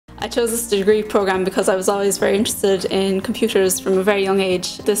chose this degree program because I was always very interested in computers from a very young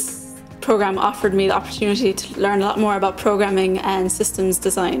age. This program offered me the opportunity to learn a lot more about programming and systems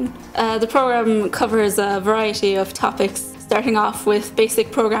design. The program covers a variety of topics, starting off with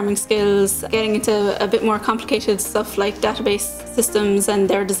basic programming skills, getting into a bit more complicated stuff like database systems and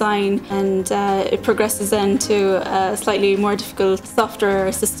their design, and it progresses then to slightly more difficult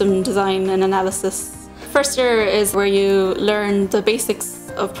software system design and analysis. First year is where you learn the basics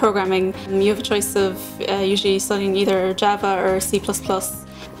of programming. You have a choice of usually studying either Java or C++.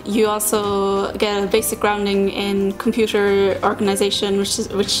 You also get a basic grounding in computer organization, which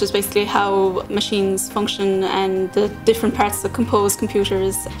is basically how machines function and the different parts that compose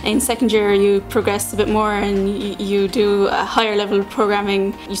computers. In second year you progress a bit more and you do a higher level of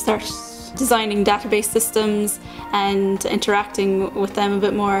programming. You start designing database systems and interacting with them a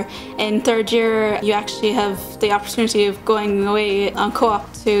bit more. In third year you actually have the opportunity of going away on co-op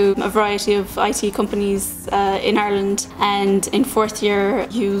to a variety of IT companies in Ireland, and in fourth year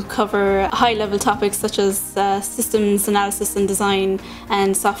you cover high-level topics such as systems analysis and design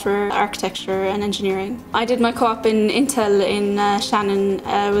and software architecture and engineering. I did my co-op in Intel in Shannon.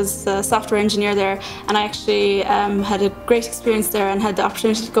 I was a software engineer there, and I actually had a great experience there and had the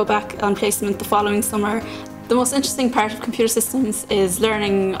opportunity to go back on placement the following summer. The most interesting part of computer systems is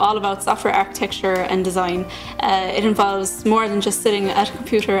learning all about software architecture and design. It involves more than just sitting at a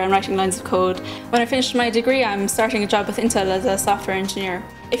computer and writing lines of code. When I finished my degree, I'm starting a job with Intel as a software engineer.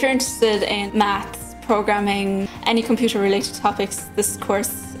 If you're interested in maths, programming, any computer-related topics, this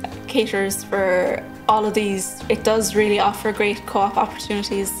course caters for all of these. It does really offer great co-op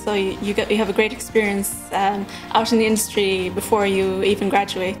opportunities, so you have a great experience out in the industry before you even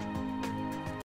graduate.